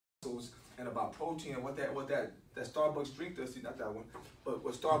and about protein and what that Starbucks drink does to you, not that one, but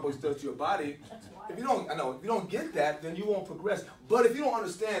what Starbucks does to your body. If you don't get that, then you won't progress. But if you don't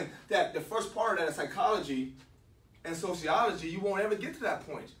understand that the first part of that is psychology and sociology, you won't ever get to that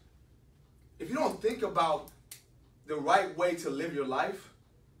point. If you don't think about the right way to live your life,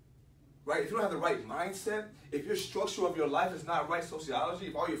 right? If you don't have the right mindset, if your structure of your life is not right sociology,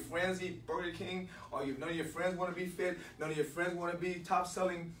 if all your friends eat Burger King, none of your friends want to be fit, none of your friends want to be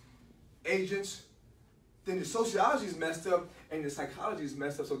top-selling agents, then your sociology is messed up and your psychology is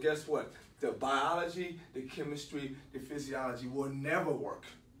messed up. So guess what? The biology, the chemistry, the physiology will never work.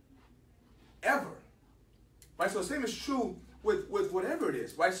 Ever. Right? So the same is true with whatever it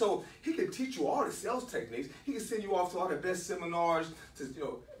is, right? So he can teach you all the sales techniques. He can send you off to all the best seminars,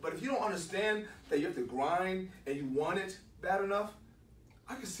 but if you don't understand that you have to grind and you want it bad enough,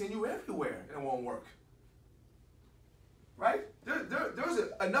 I can send you everywhere and it won't work. Right? There's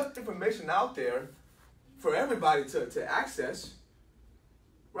enough information out there for everybody to access.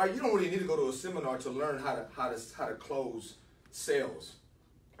 Right? You don't really need to go to a seminar to learn how to close sales.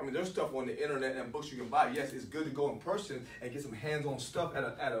 I mean, there's stuff on the internet and books you can buy. Yes, it's good to go in person and get some hands-on stuff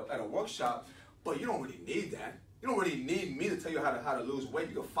at a workshop, but you don't really need that. You don't really need me to tell you how to lose weight.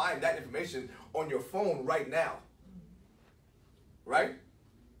 You can find that information on your phone right now. Right?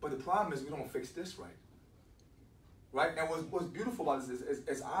 But the problem is we don't fix this right. Right? And what's beautiful about this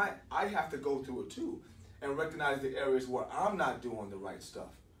is I have to go through it too and recognize the areas where I'm not doing the right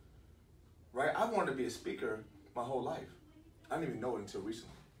stuff. Right? I wanted to be a speaker my whole life. I didn't even know it until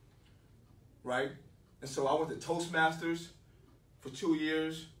recently. Right? And so I went to Toastmasters for 2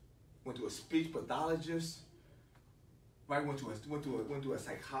 years, went to a speech pathologist, right? Went to a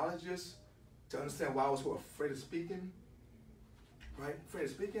psychologist to understand why I was so afraid of speaking. Right? Afraid of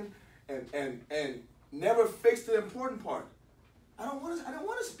speaking. And never fixed the important part. I don't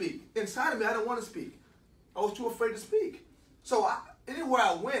want to speak. Inside of me, I don't want to speak. I was too afraid to speak. So anywhere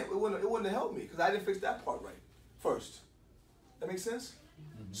I went, it wouldn't have helped me because I didn't fix that part right first. That makes sense?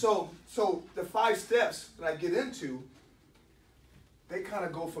 Mm-hmm. So the 5 steps that I get into, they kind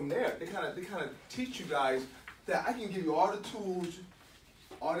of go from there. They kind of teach you guys that I can give you all the tools,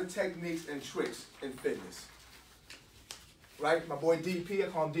 all the techniques and tricks in fitness. Right? My boy DP, I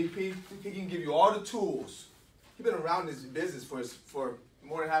call him DP. He can give you all the tools. He's been around this business for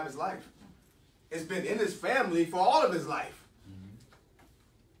more than half his life. It's been in his family for all of his life. Mm-hmm.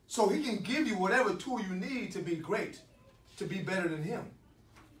 So he can give you whatever tool you need to be great, to be better than him.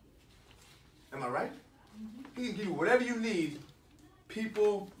 Am I right? Mm-hmm. He can give you whatever you need,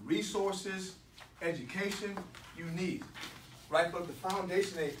 people, resources, education you need. Right? But if the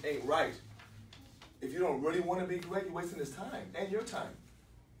foundation ain't right, if you don't really want to be great, you're wasting his time and your time.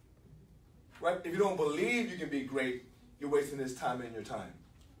 Right? If you don't believe you can be great, you're wasting his time and your time.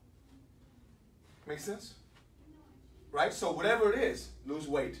 Make sense? Right? So whatever it is, lose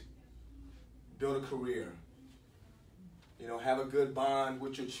weight, build a career, have a good bond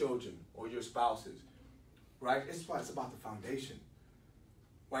with your children or your spouses. Right? It's about the foundation.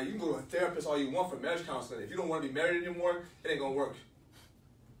 Right? You can go to a therapist all you want for marriage counseling. If you don't want to be married anymore, it ain't gonna work.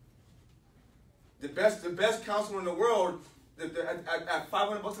 The best counselor in the world at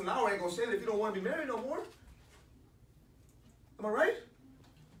 $500 an hour ain't gonna say that if you don't want to be married no more. Am I right?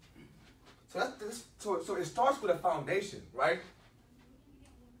 So it starts with a foundation, right?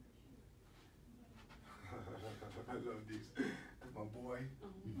 I love these. That's my boy,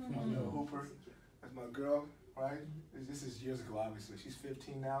 my little Hooper. That's my girl, right? This is years ago, obviously. She's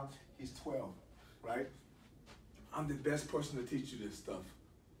 15 now. He's 12, right? I'm the best person to teach you this stuff.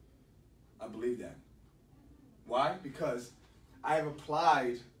 I believe that. Why? Because I have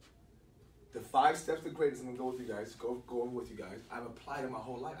applied the 5 steps to greatness. I'm going to go with you guys. Go over with you guys. I've applied them my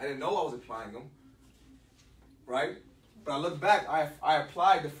whole life. I didn't know I was applying them. Right? But I look back, I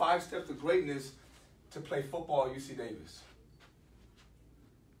applied the 5 steps to greatness to play football at UC Davis.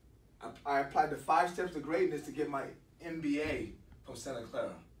 I applied the 5 steps to greatness to get my MBA from Santa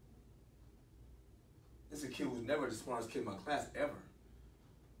Clara. This is a kid who's never the smartest kid in my class, ever.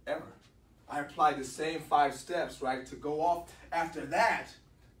 Ever. I applied the same 5 steps, right, to go off after that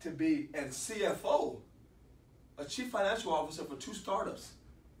to be a CFO, a chief financial officer for 2 startups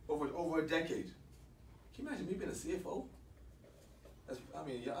over a decade. Can you imagine me being a CFO?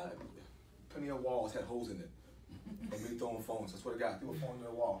 Plenty of walls had holes in it. And me throwing phones. I swear to God, threw a phone in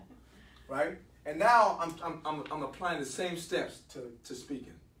the wall, right? And now I'm applying the same steps to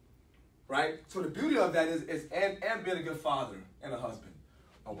speaking, right? So the beauty of that is and being a good father and a husband.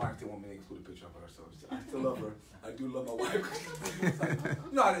 My wife didn't want me to include a picture of her, so I still love her. I do love my wife.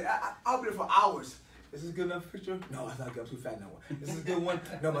 I'll be there for hours Is this a good enough picture? No, it's not good. I'm too fat now. Is this a good one?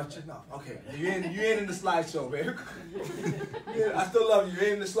 No, my chin. No. Okay. You ain't in the slideshow, man. Yeah, I still love you. You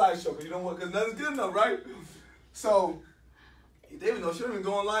ain't in the slideshow because you don't want, because nothing's good enough, right? So, David, no, she don't even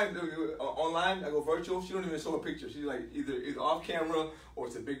go online. Online, I go virtual. She don't even show a picture. She's like either off camera or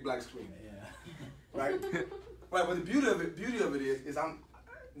it's a big black screen. Yeah. Right. Right. But the beauty of it is I'm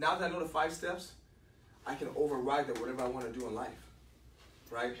now that I know the 5 steps, I can override that whatever I want to do in life.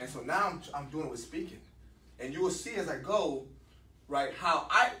 Right. And so now I'm doing it with speaking, and you will see as I go, right, how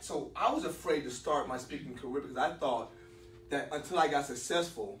I was afraid to start my speaking career because I thought that until I got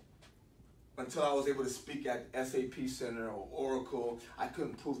successful, until I was able to speak at SAP Center or Oracle, I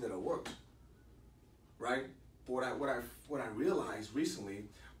couldn't prove that it worked, right? But what I realized recently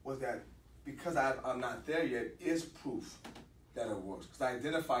was that because I'm not there yet is proof that it works. Because I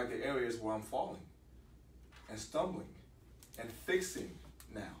identified the areas where I'm falling and stumbling and fixing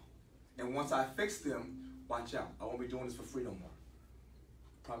now. And once I fix them, watch out. I won't be doing this for free no more.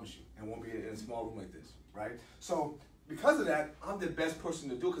 Promise you. And won't be in a small room like this, right? So because of that, I'm the best person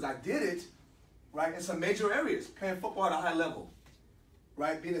to do it because I did it, right, in some major areas, playing football at a high level,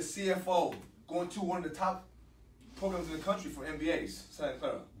 right, being a CFO, going to one of the top programs in the country for MBAs, Santa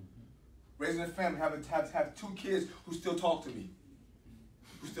Clara, raising a family, have 2 kids who still talk to me,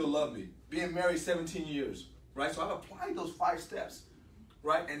 who still love me, being married 17 years, right? So I've applied those 5 steps,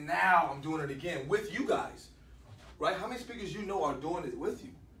 right, and now I'm doing it again with you guys, right? How many speakers you know are doing it with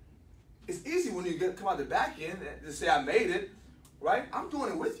you? It's easy when you come out the back end to say I made it, right? I'm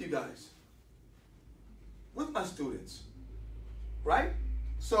doing it with you guys. With my students, right?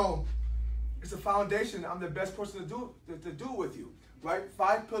 So it's a foundation. I'm the best person to do it with you, right?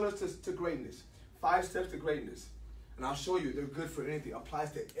 5 pillars to greatness, 5 steps to greatness, and I'll show you they're good for anything.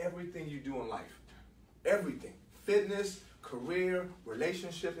 Applies to everything you do in life, everything, fitness, career,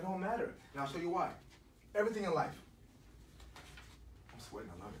 relationships. It don't matter, and I'll show you why. Everything in life. I'm sweating.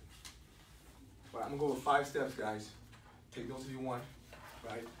 I love it. Right, I'm gonna go with 5 steps, guys. Take those if you want,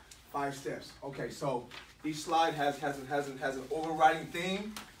 right? 5 steps. Okay, so each slide has an overriding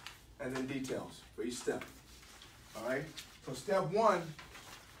theme and then details for each step. All right? So step 1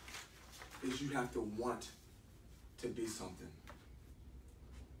 is you have to want to be something.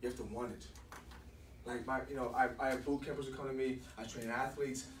 You have to want it. Like I have boot campers who come to me, I train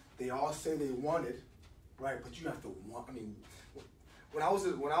athletes, they all say they want it, right? But you have to want, I mean, when I was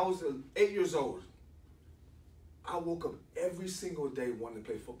 8 years old, I woke up every single day wanting to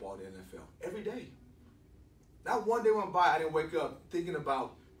play football in the NFL. Every day. Not one day went by I didn't wake up thinking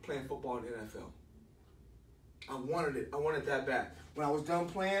about playing football in the NFL. I wanted it. I wanted that bad. When I was done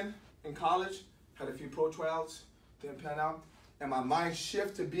playing in college, had a few pro trials, didn't pan out, and my mind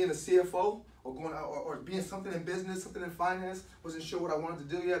shifted to being a CFO or being something in business, something in finance. Wasn't sure what I wanted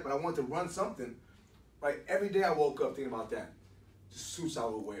to do yet, but I wanted to run something. Right? Every day I woke up thinking about that. The suits I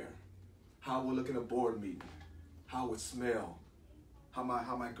would wear, how I would look in a board meeting, how it would smell, how my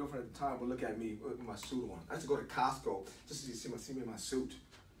girlfriend at the time would look at me with my suit on. I used to go to Costco just to see me in my suit.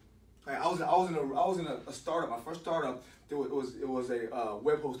 I was in a startup. My first startup, it was a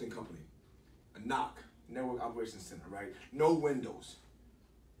web hosting company, a NOC, Network Operations Center, right? No windows,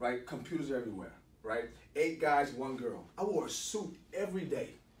 right? Computers everywhere, right? 8 guys, 1 girl. I wore a suit every day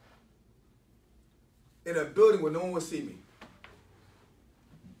in a building where no one would see me.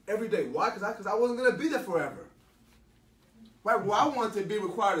 Every day. Why? Because I wasn't gonna be there forever. Right? Well, I wanted to be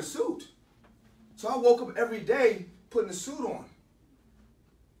required a suit. So I woke up every day putting a suit on.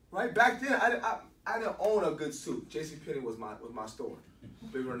 Right? Back then, I didn't own a good suit. JCPenney was my store,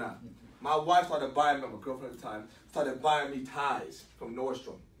 believe it or not. My wife started buying me, my girlfriend at the time, started buying me ties from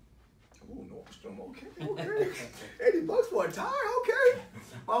Nordstrom. Oh, Nordstrom, okay. $80 for a tie, okay.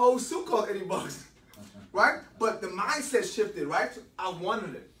 My whole suit cost $80. Right? But the mindset shifted, right? I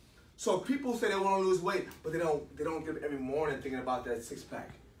wanted it. So people say they want to lose weight, but they don't get up every morning thinking about that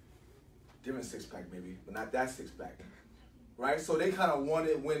 6-pack. Different 6-pack maybe, but not that 6-pack. Right? So they kind of want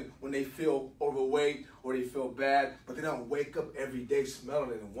it when they feel overweight or they feel bad, but they don't wake up every day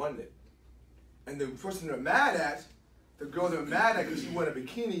smelling it and wanting it. And the person they're mad at, the girl they're mad at because she wore a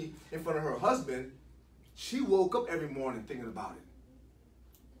bikini in front of her husband, she woke up every morning thinking about it.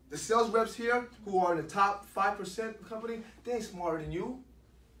 The sales reps here who are in the top 5% of the company, they ain't smarter than you.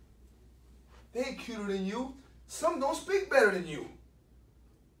 They ain't cuter than you. Some don't speak better than you.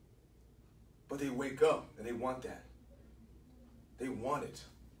 But they wake up and they want that. They want it,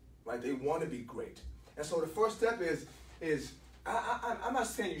 right? They want to be great. And so the first step is I'm not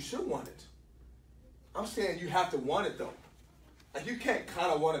saying you should want it. I'm saying you have to want it though. Like you can't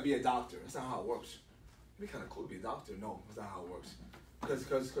kind of want to be a doctor. That's not how it works. It'd be kind of cool to be a doctor. No, that's not how it works.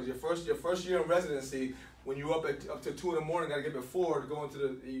 Because your first year in residency, when you're up to 2 in the morning, gotta get before to go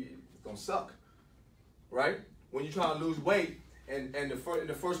into it's gonna suck, right? When you're trying to lose weight, and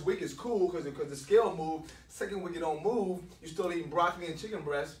the first week is cool because the scale move. Second week you don't move, you still eating broccoli and chicken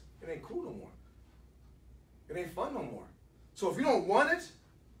breast. It ain't cool no more. It ain't fun no more. So if you don't want it,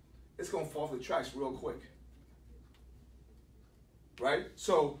 it's gonna fall off the tracks real quick, right?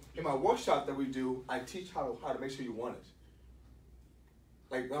 So in my workshop that we do, I teach how to make sure you want it.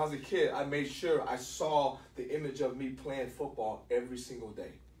 Like when I was a kid, I made sure I saw the image of me playing football every single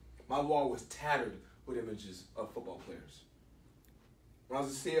day. My wall was tattered with images of football players. When I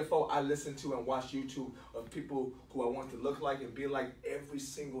was a CFO, I listened to and watched YouTube of people who I wanted to look like and be like every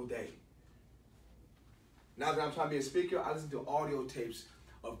single day. Now that I'm trying to be a speaker, I listen to audio tapes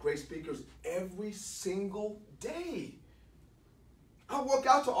of great speakers every single day. I work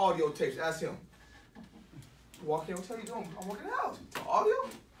out to audio tapes. Ask him. Walk in, what are you doing? I'm working out. To audio?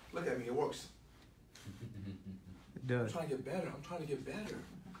 Look at me, it works. It does. I'm trying to get better. I'm trying to get better.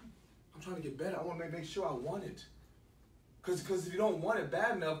 I'm trying to get better. I want to make sure I want it. Because if you don't want it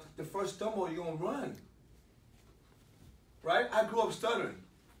bad enough, the first stumble, you're going to run. Right? I grew up stuttering.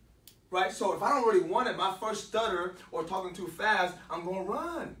 Right? So if I don't really want it, my first stutter or talking too fast, I'm going to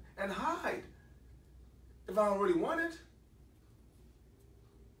run and hide. If I don't really want it,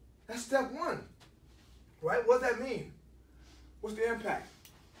 that's step one. Right? What does that mean? What's the impact?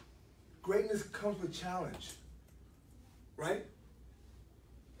 Greatness comes with challenge. Right?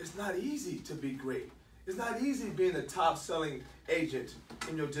 It's not easy to be great. It's not easy being a top-selling agent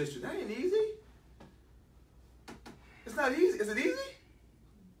in your district. That ain't easy. It's not easy. Is it easy?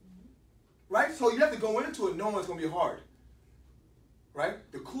 Right? So you have to go into it knowing it's going to be hard.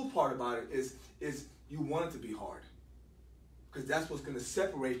 Right? The cool part about it is you want it to be hard. Because that's what's going to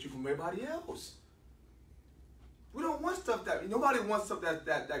separate you from everybody else. We don't want stuff nobody wants stuff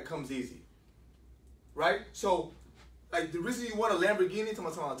that comes easy. Right? So, like, the reason you want a Lamborghini, tell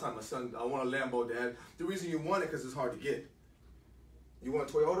me all the time, my son, I want a Lambo, Dad. The reason you want it because it's hard to get. You want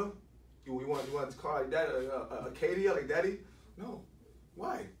a Toyota? You want a car like that, a Acadia like Daddy? No.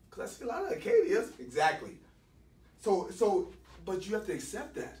 Why? Because I see a lot of Acadias. Exactly. So, but you have to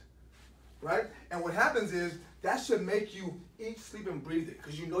accept that, right? And what happens is that should make you eat, sleep, and breathe it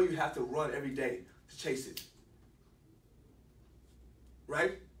because you know you have to run every day to chase it,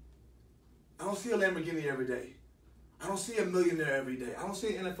 right? I don't see a Lamborghini every day. I don't see a millionaire every day. I don't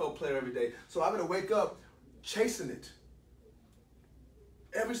see an NFL player every day. So I'm going to wake up chasing it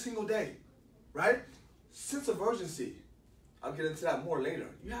every single day, right? Sense of urgency. I'll get into that more later.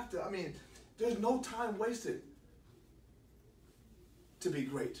 You have to, there's no time wasted to be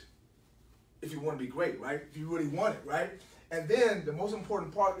great. If you want to be great, right? If you really want it, right? And then the most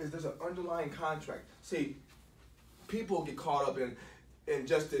important part is there's an underlying contract. See, people get caught up in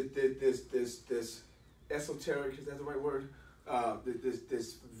just this esoteric, is that the right word?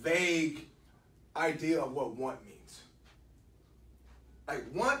 This vague idea of what want means. Like,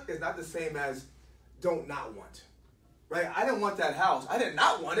 want is not the same as don't not want, right? I didn't want that house. I did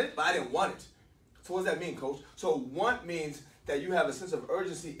not want it, but I didn't want it. So what does that mean, Coach? So want means that you have a sense of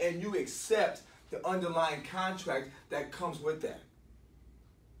urgency and you accept the underlying contract that comes with that.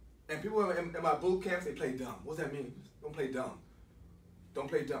 And people in my boot camps, they play dumb. What does that mean? Don't play dumb. Don't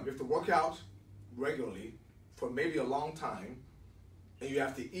play dumb. You have to work out regularly for maybe a long time, and you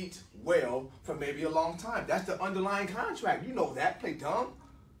have to eat well for maybe a long time. That's the underlying contract. You know that. Play dumb.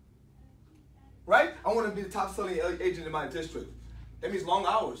 Right? I want to be the top selling agent in my district. That means long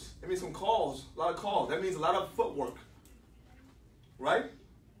hours. That means some calls, a lot of calls. That means a lot of footwork. Right?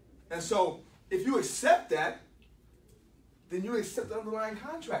 And so if you accept that, then you accept the underlying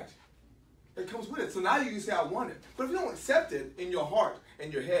contract that comes with it. So now you can say, I want it. But if you don't accept it in your heart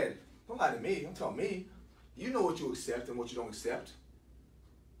and your head, don't lie to me. Don't tell me. You know what you accept and what you don't accept.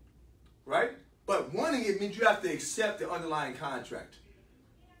 Right? But wanting it means you have to accept the underlying contract.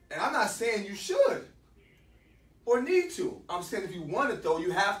 And I'm not saying you should or need to. I'm saying if you want it, though,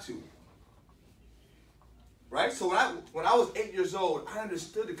 you have to. Right? So when I was 8 years old, I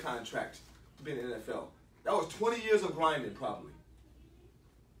understood the contract to be in the NFL. That was 20 years of grinding, probably.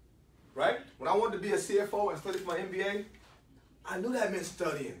 Right? When I wanted to be a CFO and study for my MBA, I knew that meant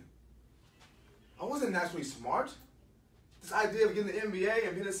studying. I wasn't naturally smart. This idea of getting an MBA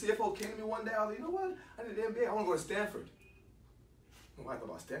and being a CFO came to me one day. I was like, you know what? I need an MBA. I want to go to Stanford. I don't know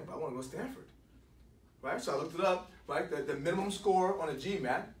about Stanford, but I want to go to Stanford. Right? So I looked it up. Right? The minimum score on a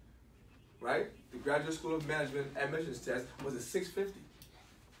GMAT, right? The Graduate School of Management admissions test was a 650.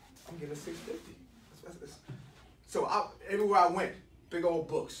 I'm getting a 650. So everywhere I went, big old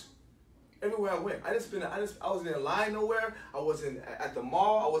books. Everywhere I went. I wasn't in line nowhere. I wasn't at the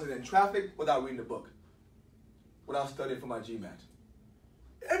mall. I wasn't in traffic without reading a book. Without studying for my GMAT.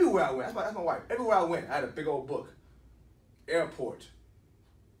 Everywhere I went. That's my wife. Everywhere I went, I had a big old book. Airport.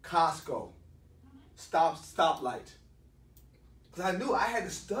 Costco. Stoplight. Because I knew I had to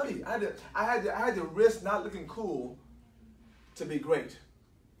study. I had to risk not looking cool to be great.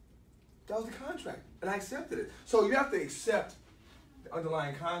 That was the contract. And I accepted it. So you have to accept the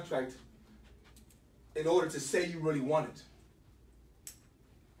underlying contract in order to say you really want it.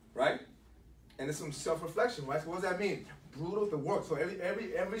 Right? And it's some self-reflection, right? So what does that mean? Brutal, the work. So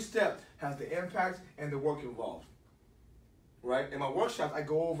every step has the impact and the work involved. Right? In my workshops, I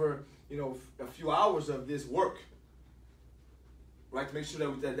go over, a few hours of this work. Right? To make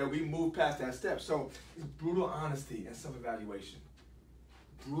sure that we move past that step. So it's brutal honesty and self-evaluation.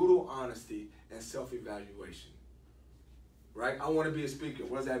 Brutal honesty and self-evaluation. Right? I want to be a speaker.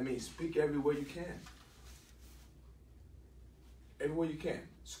 What does that mean? Speak everywhere you can. Everywhere you can.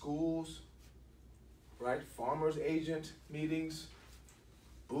 Schools, right? Farmers agent meetings,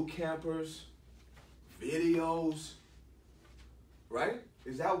 boot campers, videos, right?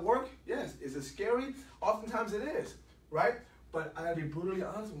 Is that work? Yes. Is it scary? Oftentimes it is, right? But I gotta be brutally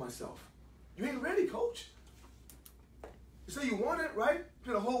honest with myself. You ain't ready, coach. You say you want it, right? It's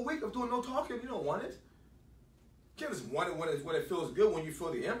been a whole week of doing no talking, you don't want it. You can't just want it when it feels good, when you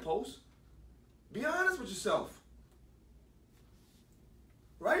feel the impulse. Be honest with yourself.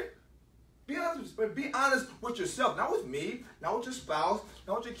 Right? Be honest with yourself. Not with me, not with your spouse,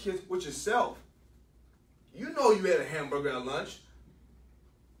 not with your kids, with yourself. You know you had a hamburger at lunch.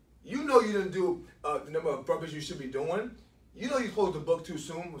 You know you didn't do the number of burpees you should be doing. You know you closed the book too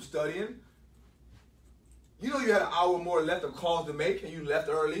soon with studying. You know you had an hour more left of calls to make and you left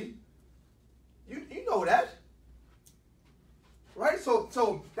early. You know that. Right?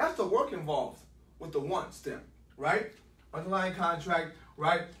 So that's the work involved with the one step, right? Underlying contract,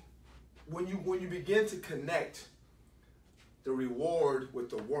 right? When you begin to connect the reward with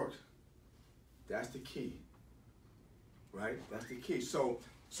the work, that's the key. Right? That's the key. So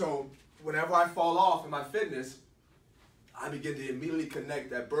whenever I fall off in my fitness, I begin to immediately connect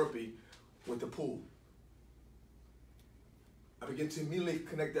that burpee with the pool. I begin to immediately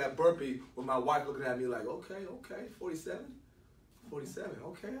connect that burpee with my wife looking at me like, okay, 47,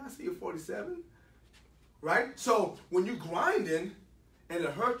 okay, I see you 47. Right? So when you're grinding and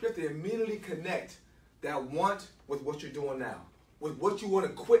it hurts, you have to immediately connect that want with what you're doing now, with what you want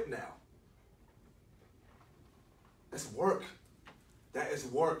to quit now. That's work. That is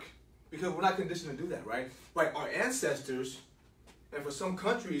work. Because we're not conditioned to do that, right? Right, our ancestors, and for some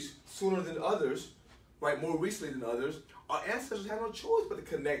countries sooner than others, right, more recently than others, our ancestors had no choice but to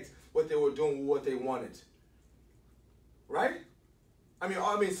connect what they were doing with what they wanted. Right? I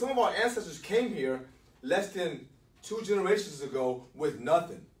mean, some of our ancestors came here less than 2 generations ago with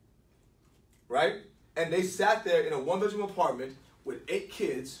nothing. Right? And they sat there in a 1-bedroom apartment with 8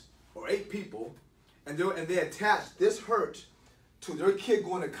 kids or 8 people, and they attached this hurt to their kid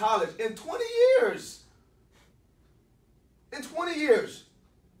going to college in 20 years. In 20 years.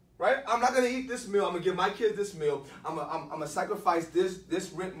 Right? I'm not going to eat this meal. I'm going to give my kids this meal. I'm going to sacrifice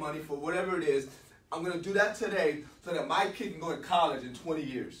this rent money for whatever it is. I'm going to do that today so that my kid can go to college in 20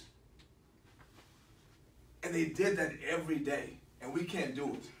 years. And they did that every day. And we can't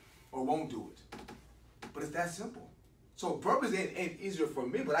do it or won't do it. But it's that simple. So burpees ain't easier for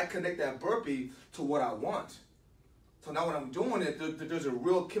me, but I connect that burpee to what I want. So now when I'm doing it, there's a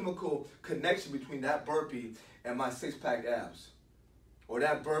real chemical connection between that burpee and my 6-pack abs. Or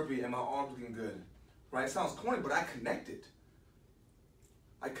that burpee and my arms looking good. Right? It sounds corny, but I connect it.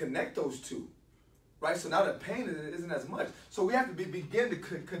 I connect those two. Right? So now the pain isn't as much. So we have to begin to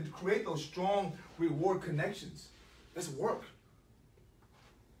create those strong reward connections. It's work.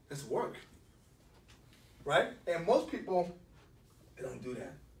 It's work. Right? And most people, they don't do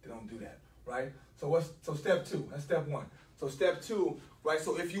that. They don't do that. Right? So step 2, that's step 1. So step 2, right?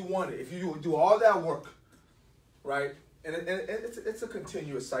 So if you want it, if you do all that work, right? And it's a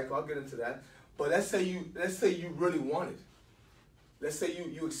continuous cycle. I'll get into that. But let's say you really want it. Let's say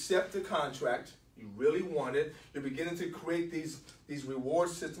you accept the contract. You really want it. You're beginning to create these reward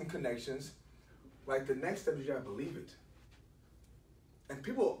system connections. Right? The next step is you gotta believe it. And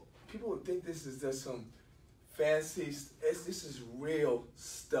people think this is just some fancy. This is real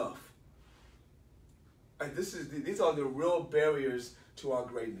stuff. And these are the real barriers to our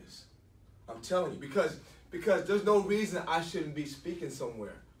greatness. I'm telling you, because there's no reason I shouldn't be speaking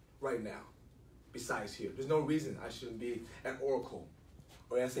somewhere right now, besides here. There's no reason I shouldn't be at Oracle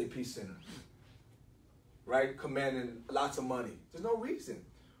or SAP Center, right? Commanding lots of money. There's no reason,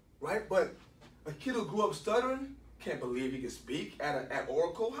 right? But a kid who grew up stuttering can't believe he can speak at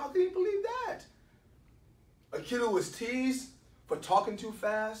Oracle. How can he believe that? A kid who was teased for talking too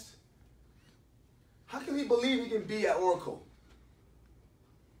fast, how can he believe he can be at Oracle?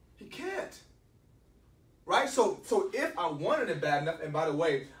 He can't. Right? So if I wanted it bad enough, and by the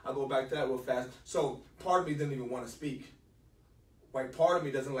way, I'll go back to that real fast. So part of me doesn't even want to speak. Right? Part of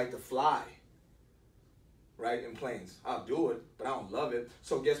me doesn't like to fly. Right? In planes. I'll do it, but I don't love it.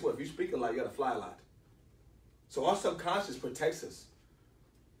 So guess what? If you speak a lot, you got to fly a lot. So our subconscious protects us.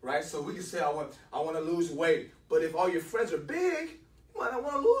 Right? So we can say, I want to lose weight. But if all your friends are big, you might not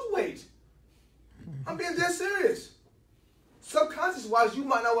want to lose weight. I'm being dead serious. Subconscious-wise, you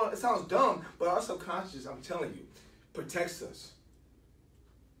might not want to, it sounds dumb, but our subconscious, I'm telling you, protects us.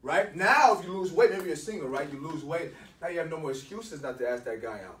 Right? Now, if you lose weight, maybe you're single, right? You lose weight. Now you have no more excuses not to ask that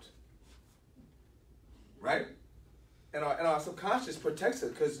guy out. Right? And our subconscious protects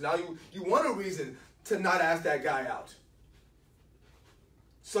us because now you want a reason to not ask that guy out.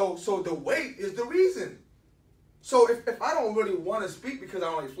 So the weight is the reason. So if I don't really want to speak because I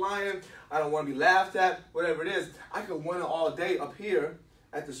don't like flying, I don't want to be laughed at, whatever it is, I could win it all day up here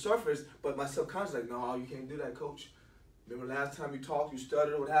at the surface, but my subconscious is like, no, you can't do that, coach. Remember last time you talked, you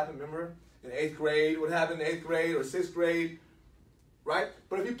stuttered, what happened, remember? In 8th grade, what happened in 8th grade or 6th grade, right?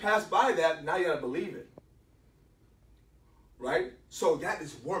 But if you pass by that, now you got to believe it, right? So that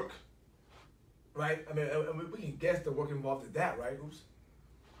is work, right? I mean, we can guess the work involved in that, right? Oops.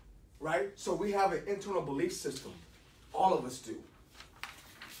 Right? So we have an internal belief system. All of us do.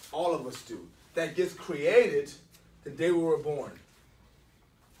 All of us do. That gets created the day we were born.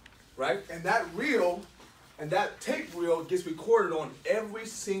 Right? And that reel and that tape reel gets recorded on every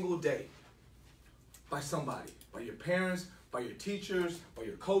single day by somebody. By your parents, by your teachers, by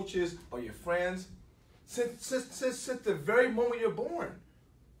your coaches, by your friends. Since the very moment you're born.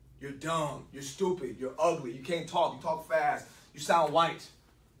 You're dumb. You're stupid. You're ugly. You can't talk. You talk fast. You sound white.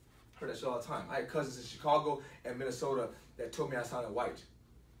 I heard that shit all the time. I had cousins in Chicago and Minnesota that told me I sounded white.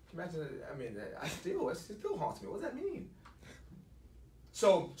 Imagine, I mean, it still haunts me. What does that mean?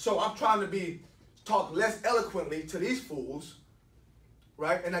 So I'm trying to talk less eloquently to these fools,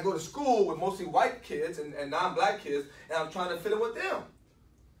 right? And I go to school with mostly white kids and non-black kids, and I'm trying to fit in with them.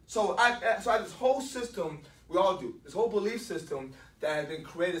 So I have this whole system, we all do, this whole belief system that has been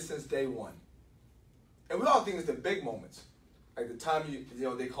created since day one. And we all think it's the big moments. Like the time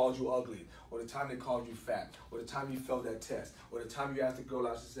they called you ugly, or the time they called you fat, or the time you failed that test, or the time you asked a girl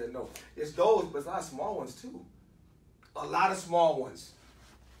out and said no. It's those, but it's a lot of small ones too. A lot of small ones.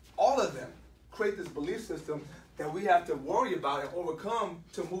 All of them create this belief system that we have to worry about and overcome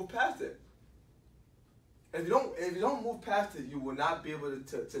to move past it. And if you don't move past it, you will not be able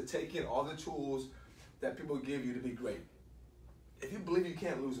to take in all the tools that people give you to be great. If you believe you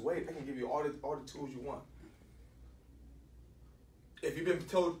can't lose weight, I can give you all the tools you want. If you've been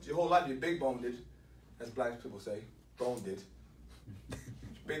told your whole life you're big boned, as black people say, boned it.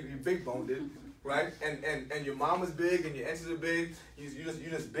 You're big boned it, right? And your mom is big and your aunties are big. You're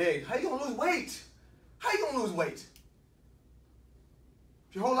just big. How you gonna lose weight? How you gonna lose weight?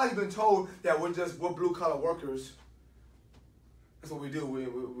 Your whole life you've been told that we're blue collar workers. That's what we do. We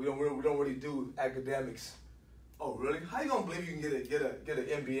don't really do academics. Oh really? How you gonna believe you can get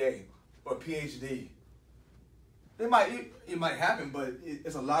an MBA or a PhD? It might happen, but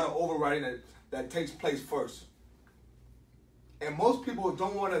it's a lot of overriding that takes place first. And most people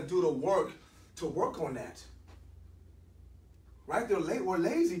don't want to do the work to work on that. Right? We're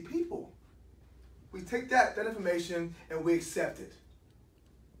lazy people. We take that information and we accept it.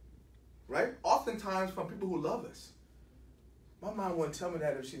 Right? Oftentimes from people who love us. My mom wouldn't tell me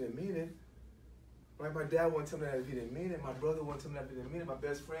that if she didn't mean it. Right? My dad wouldn't tell me that if he didn't mean it. My brother wouldn't tell me that if he didn't mean it. My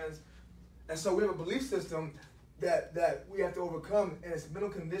best friends. And so we have a belief system that we have to overcome, and it's mental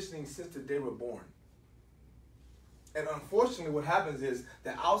conditioning since the day we're born. And unfortunately, what happens is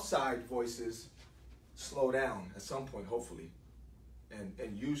the outside voices slow down at some point, hopefully,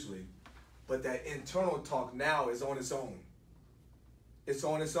 and usually. But that internal talk now is on its own. It's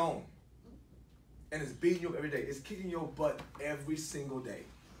on its own. And it's beating you up every day. It's kicking your butt every single day.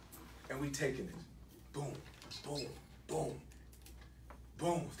 And we taking it. Boom, boom, boom,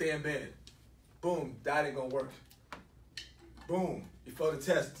 boom, stay in bed. Boom, that ain't gonna work. Boom, you failed the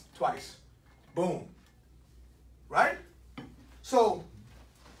test twice. Boom. Right? So,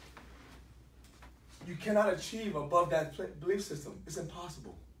 you cannot achieve above that belief system. It's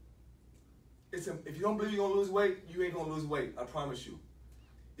impossible. If you don't believe you're going to lose weight, you ain't going to lose weight. I promise you.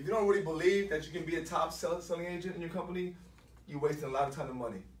 If you don't really believe that you can be a top selling agent in your company, you're wasting a lot of time and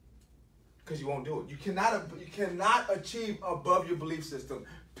money. because you won't do it. You cannot achieve above your belief system,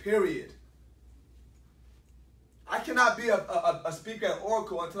 period. I cannot be a speaker at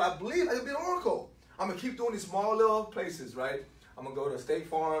Oracle until I believe I can be an Oracle. I'm going to keep doing these small little places, right? I'm going to go to State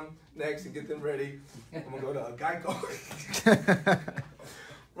Farm next and get them ready. I'm going to go to Geico.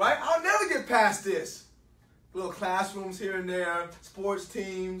 Right? I'll never get past this. Little classrooms here and there, sports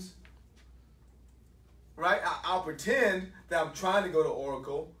teams. Right? I'll pretend that I'm trying to go to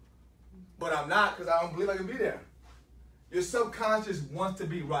Oracle, but I'm not because I don't believe I can be there. Your subconscious wants to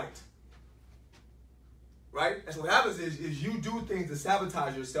be right. Right? And so what happens is you do things to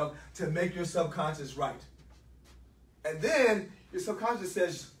sabotage yourself to make your subconscious right. And then your subconscious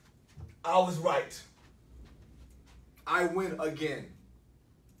says, I was right. I win again.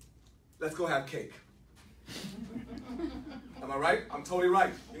 Let's go have cake. Am I right? I'm totally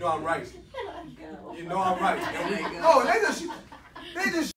right. You know I'm right. You know I'm right. And they just